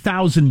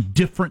 30,000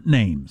 different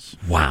names.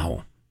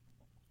 Wow.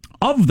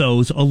 Of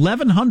those,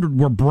 1,100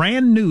 were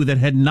brand new that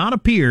had not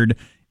appeared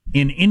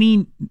in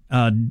any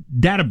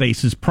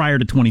databases prior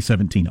to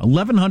 2017.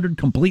 1,100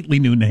 completely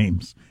new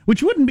names,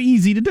 which wouldn't be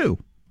easy to do.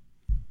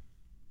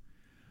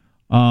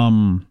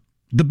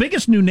 The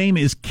biggest new name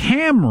is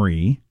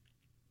Camry,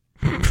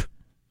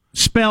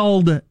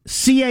 spelled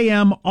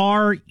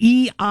Camreigh,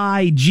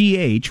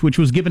 which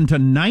was given to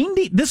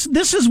 90.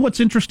 This is what's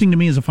interesting to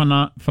me as a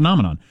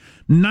phenomenon.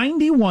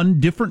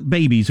 91 different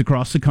babies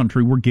across the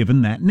country were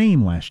given that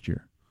name last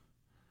year.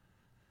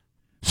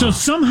 So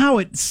somehow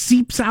it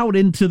seeps out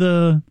into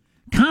the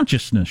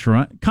consciousness,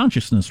 right,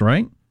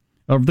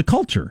 of the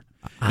culture.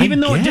 Even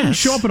though it didn't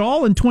show up at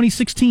all in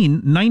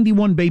 2016,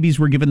 91 babies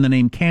were given the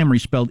name Camry,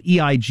 spelled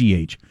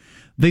Eigh.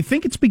 They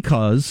think it's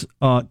because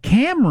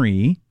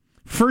Camry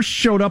first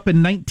showed up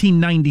in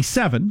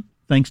 1997,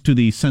 thanks to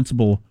the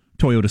sensible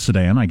Toyota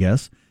sedan, I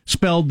guess,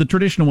 spelled the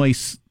traditional way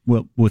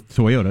with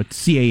Toyota,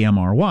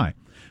 Camry.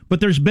 But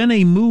there's been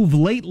a move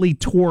lately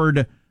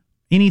toward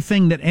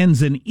anything that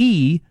ends in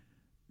E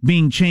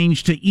being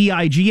changed to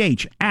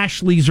Eigh.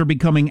 Ashleys are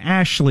becoming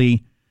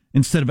Ashley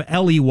instead of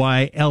Leigh.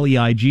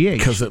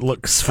 Because it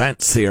looks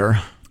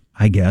fancier.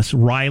 I guess.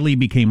 Riley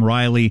became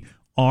Riley,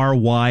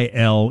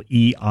 Ryleigh.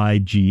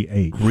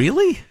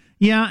 Really?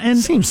 Yeah, and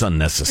seems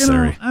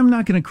unnecessary. You know, I'm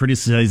not going to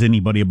criticize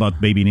anybody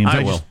about baby names.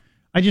 I will.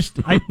 I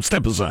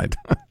step aside.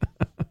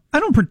 I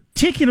don't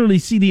particularly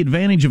see the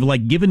advantage of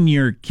like giving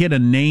your kid a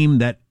name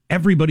that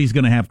everybody's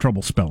going to have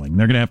trouble spelling.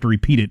 They're going to have to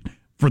repeat it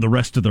for the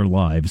rest of their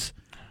lives.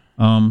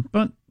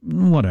 But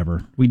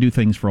whatever. We do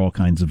things for all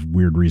kinds of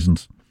weird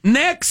reasons.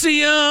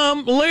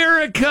 Nexium,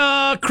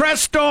 Lyrica,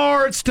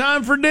 Crestor, it's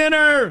time for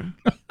dinner.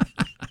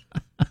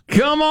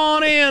 Come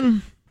on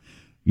in.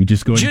 You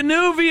just go.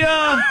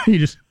 Januvia, You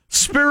just.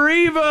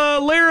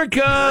 Spiriva,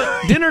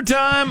 Lyrica, dinner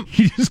time.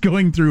 You just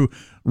going through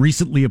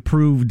recently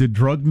approved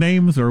drug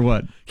names or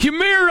what?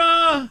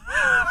 Humira.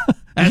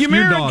 Ask your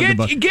Humira, dog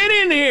about- get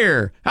in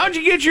here. How'd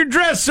you get your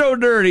dress so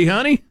dirty,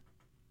 honey?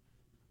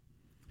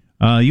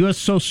 U.S.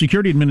 Social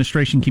Security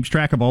Administration keeps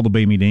track of all the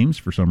baby names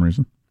for some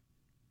reason.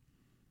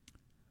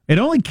 It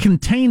only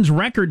contains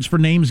records for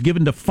names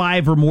given to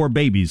 5 or more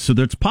babies, so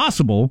it's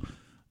possible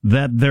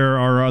that there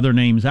are other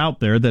names out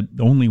there that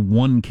only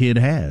one kid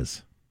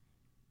has.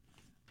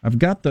 I've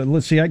got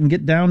let's see, I can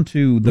get down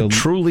to the...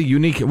 Truly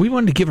unique. We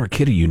wanted to give our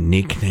kid a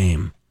unique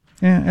name.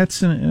 Yeah,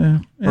 it's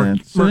an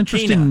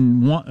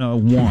interesting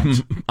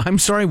want. I'm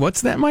sorry,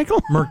 what's that, Michael?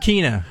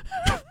 Merkina.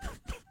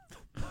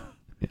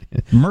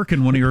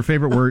 Merkin, one of your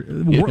favorite words.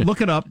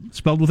 Look it up,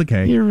 spelled with a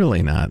K.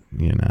 You're not.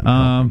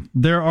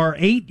 There are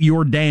 8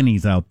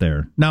 Jordanis out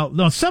there.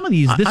 Now some of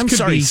these... I'm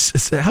sorry,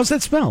 how's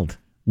that spelled?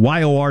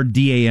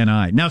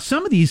 Yordani. Now,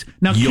 some of these...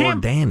 Now,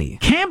 Jordani.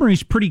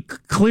 Camrys pretty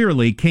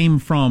clearly came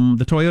from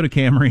the Toyota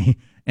Camry,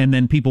 and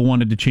then people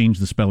wanted to change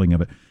the spelling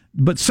of it.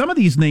 But some of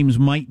these names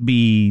might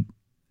be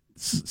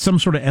some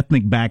sort of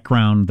ethnic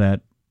background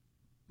that,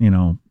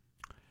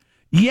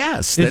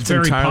 Yes, that's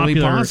very entirely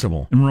popular.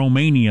 possible. In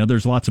Romania,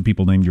 there's lots of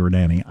people named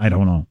Jordani. I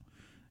don't know.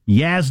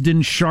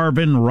 Yazdin,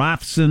 Sharvin,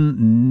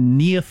 Rafsan,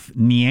 Niaf,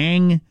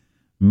 Niang,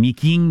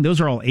 Miking.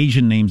 Those are all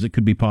Asian names that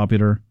could be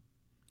popular.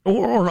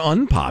 Or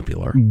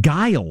unpopular.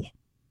 Guile.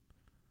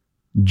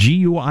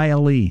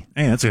 Guile. Hey,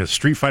 that's a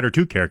Street Fighter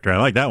 2 character. I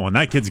like that one.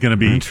 That kid's gonna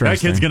be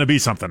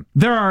something.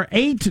 There are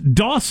 8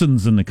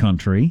 Dawsons in the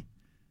country,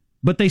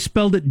 but they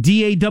spelled it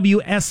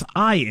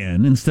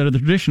Dawsin instead of the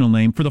traditional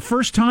name. For the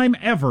first time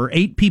ever,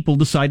 8 people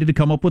decided to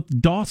come up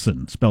with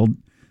Dawson spelled.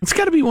 It's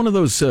got to be one of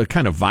those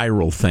kind of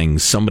viral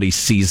things. Somebody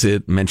sees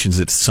it, mentions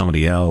it to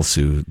somebody else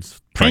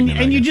who's pregnant.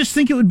 And you just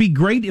think it would be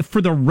great if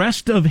for the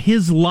rest of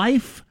his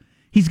life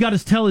he's got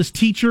to tell his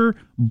teacher,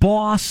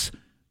 boss,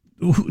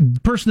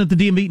 person at the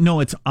DMV, no,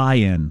 it's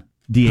IN.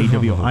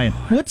 DAWIN.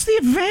 What's the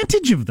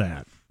advantage of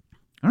that?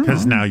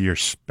 Because now you're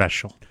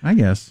special. I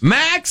guess.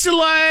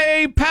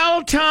 Maxillay,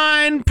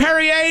 Palatine,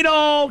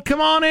 Periadol.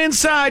 Come on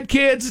inside,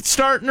 kids. It's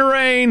starting to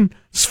rain.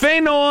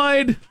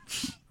 Sphenoid.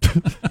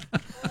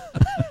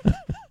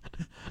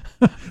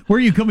 Where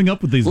are you coming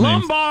up with these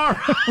Lumbar.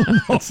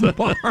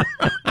 Lumbar.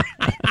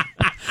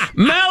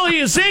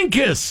 Malleus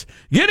Incus.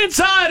 Get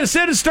inside. I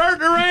said it's starting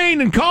to rain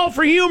and call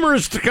for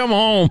humorous to come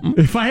home.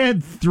 If I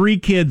had 3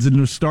 kids and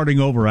was starting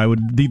over, I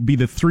would be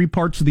the 3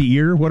 parts of the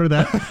ear. What are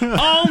that?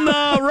 On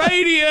the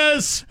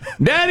radius.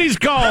 Daddy's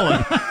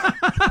calling.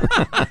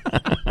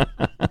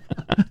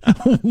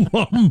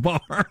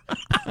 Lumbar.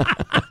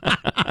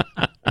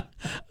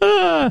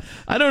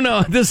 I don't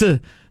know. This is,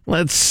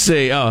 let's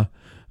see. River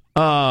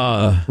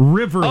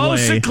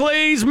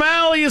Ossicles,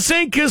 Malleus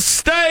Incus,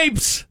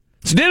 Stapes.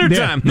 It's dinner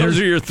time. Those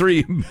are your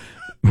 3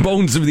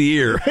 bones of the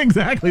ear.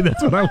 Exactly.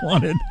 That's what I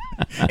wanted.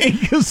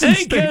 Incus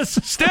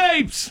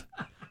Stapes.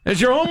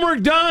 Is your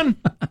homework done?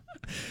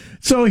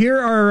 So here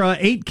are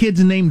 8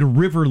 kids named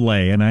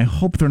Riverlay, and I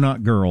hope they're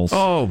not girls.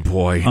 Oh,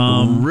 boy.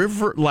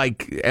 River,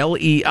 like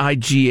Leigh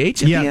at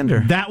the end? Or?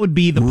 That would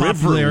be the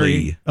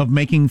popularity of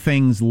making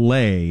things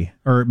lay,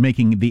 or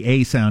making the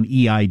A sound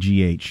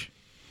EIGH.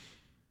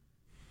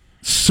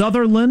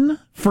 Sutherland,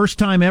 first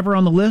time ever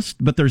on the list,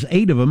 but there's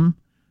 8 of them.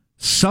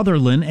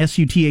 Sutherland,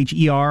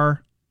 Sutherlyn,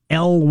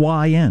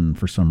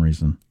 for some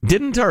reason.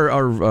 Didn't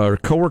our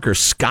coworker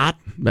Scott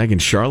back in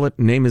Charlotte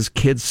name his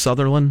kid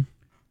Sutherland?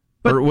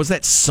 Or was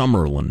that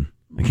Summerlin?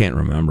 I can't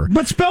remember.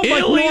 But spelled like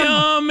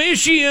Ilium,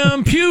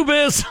 Ischium,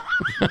 Pubis.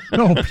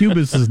 No,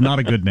 Pubis is not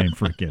a good name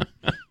for a kid.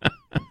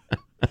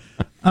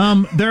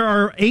 There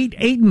are 8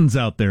 Aidens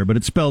out there, but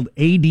it's spelled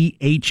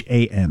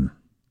Adhan.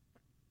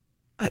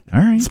 All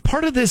right.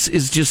 Part of this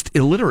is just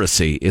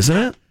illiteracy, isn't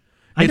it?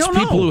 It's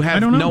people who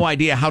have no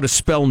idea how to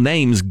spell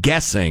names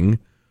guessing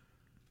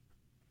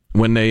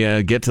when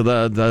they get to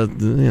the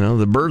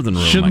birthing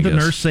room. Shouldn't the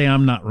nurse say,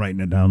 I'm not writing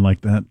it down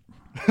like that?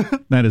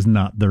 That is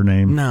not their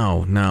name.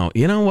 No.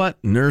 You know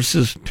what?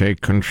 Nurses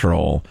take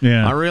control.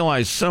 Yeah. I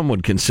realize some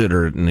would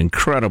consider it an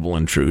incredible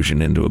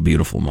intrusion into a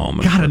beautiful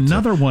moment. God,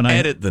 another one.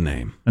 Edit the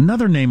name.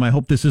 Another name. I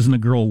hope this isn't a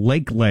girl.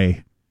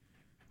 Lakelay.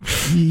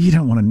 You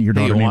don't want your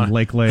daughter named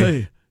Lakelay.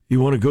 Hey,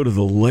 you want to go to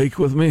the lake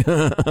with me?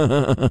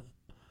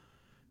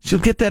 She'll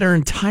get that her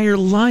entire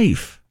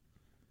life.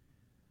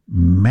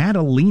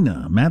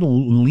 Madalena. I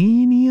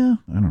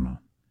don't know.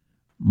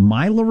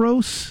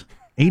 Milaros?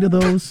 8 of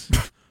those.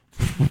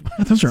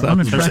 Those are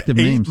unattractive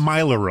names. 8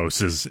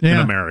 Milaroses in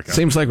America.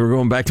 Seems like we're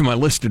going back to my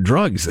list of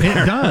drugs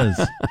there. It does.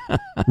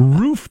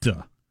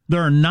 Rufta.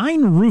 There are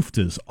 9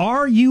 Ruftas.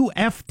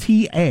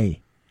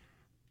 Rufta.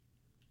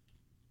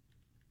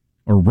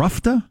 Or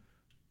Rufta?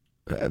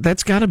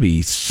 That's got to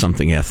be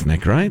something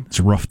ethnic, right? It's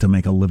rough to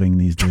make a living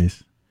these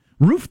days.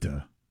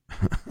 Rufta.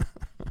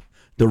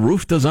 The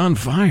Rufta's on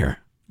fire.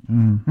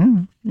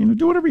 Mm-hmm.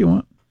 Do whatever you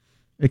want.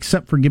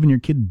 except for giving your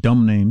kid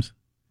dumb names.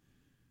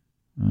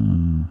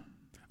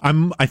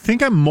 I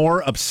think I'm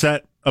more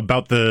upset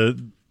about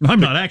I'm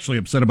not actually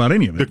upset about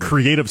any of it. the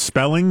creative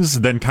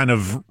spellings than kind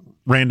of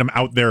random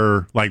out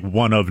there like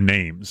one of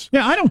names.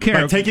 Yeah, I don't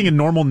care. Like taking a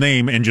normal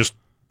name and just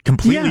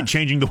completely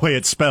changing the way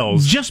it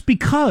spells. Just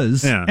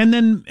because, and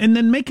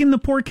then making the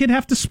poor kid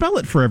have to spell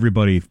it for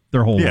everybody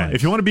their whole life.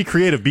 If you want to be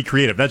creative, be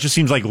creative. That just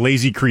seems like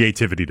lazy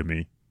creativity to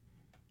me.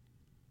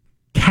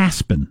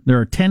 Caspin. There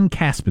are 10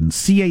 Caspins.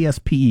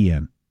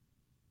 Caspen.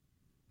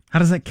 How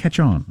does that catch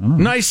on? I don't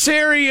know.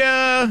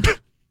 Neisseria,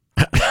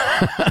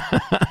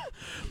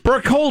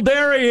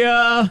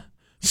 Burkholderia,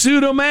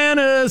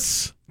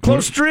 Pseudomonas,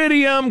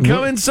 Clostridium,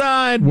 come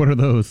inside. What are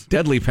those?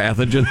 Deadly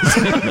pathogens.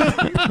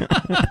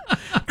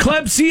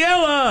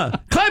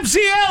 Klebsiella!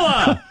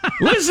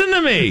 Listen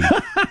to me.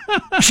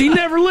 She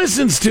never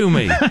listens to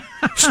me.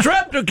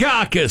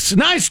 Streptococcus.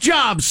 Nice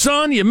job,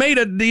 son. You made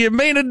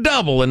a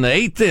double in the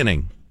 8th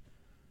inning.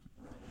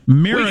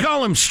 We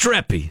call him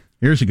Streppy.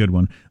 Here's a good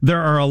one.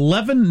 There are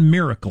 11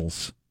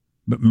 miracles,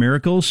 but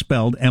miracles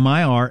spelled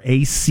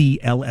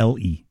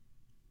Miracle.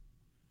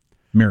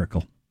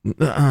 Miracle.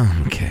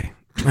 Okay.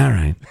 All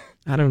right.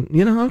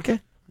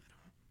 Okay.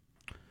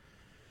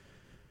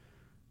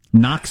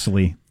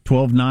 Knoxley.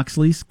 12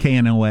 Knoxleys.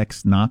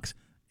 Knox. Knox.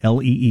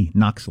 Lee.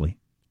 Knoxley.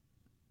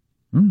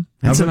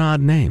 That's an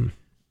odd name.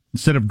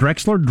 Instead of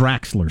Drexler,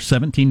 Draxler.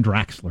 17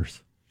 Draxlers.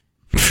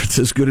 It's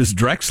as good as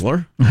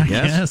Drexler, I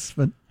guess. Yes,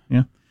 but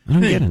yeah. I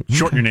don't get it.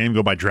 Shorten your name,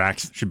 go by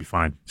Drax. Should be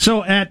fine.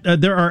 So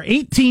there are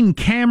 18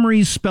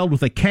 Camrys spelled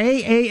with a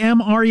K,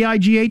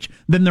 Camreigh.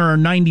 Then there are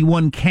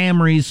 91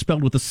 Camrys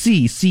spelled with a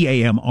C,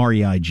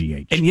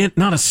 Camreigh. And yet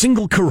not a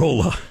single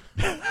Corolla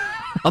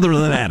other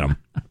than Adam.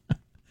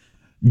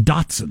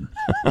 Datsun.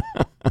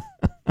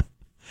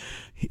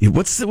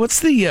 What's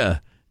the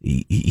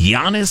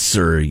Yanis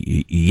or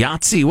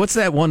Yahtzee? What's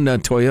that one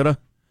Toyota?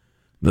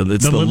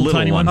 It's the little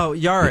tiny one. Oh,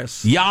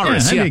 Yaris.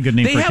 Yaris, yeah. A good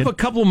name they have a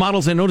couple of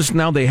models. I noticed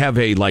now they have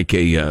a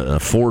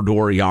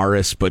 4-door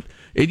Yaris, but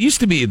it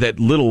used to be that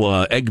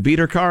little egg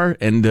beater car,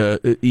 and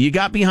you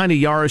got behind a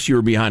Yaris, you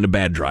were behind a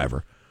bad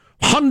driver.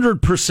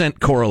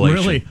 100% correlation.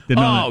 Really?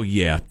 Didn't know that.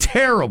 Yeah.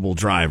 Terrible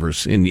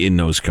drivers in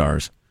those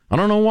cars. I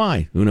don't know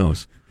why. Who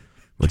knows?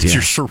 But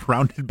You're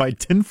surrounded by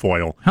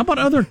tinfoil. How about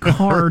other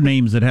car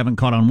names that haven't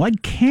caught on?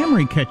 Why'd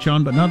Camry catch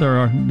on, but now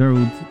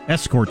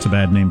Escort's a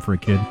bad name for a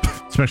kid,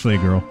 especially a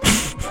girl.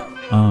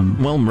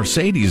 Well,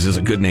 Mercedes is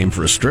a good name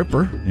for a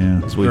stripper,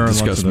 as we've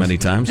discussed many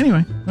times.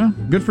 Anyway, well,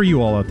 good for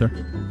you all out there.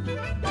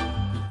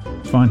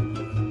 It's fine.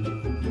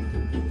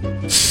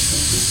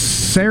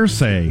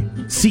 Cersei,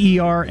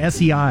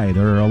 Cersei.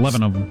 There are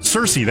 11 of them.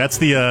 Cersei,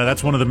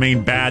 that's one of the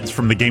main bads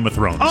from the Game of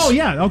Thrones. Oh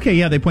yeah, okay,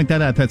 yeah. They point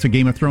that out. That's a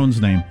Game of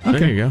Thrones name. Okay.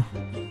 There you go.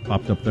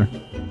 Popped up there.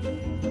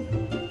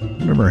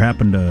 Whatever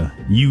happened to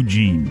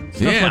Eugene?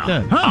 Stuff like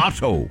that. Huh?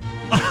 Otto.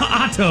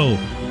 Otto.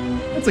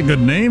 That's a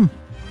good name.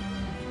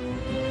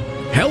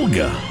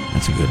 Helga.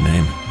 That's a good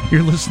name.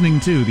 You're listening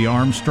to the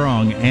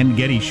Armstrong and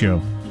Getty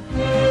Show.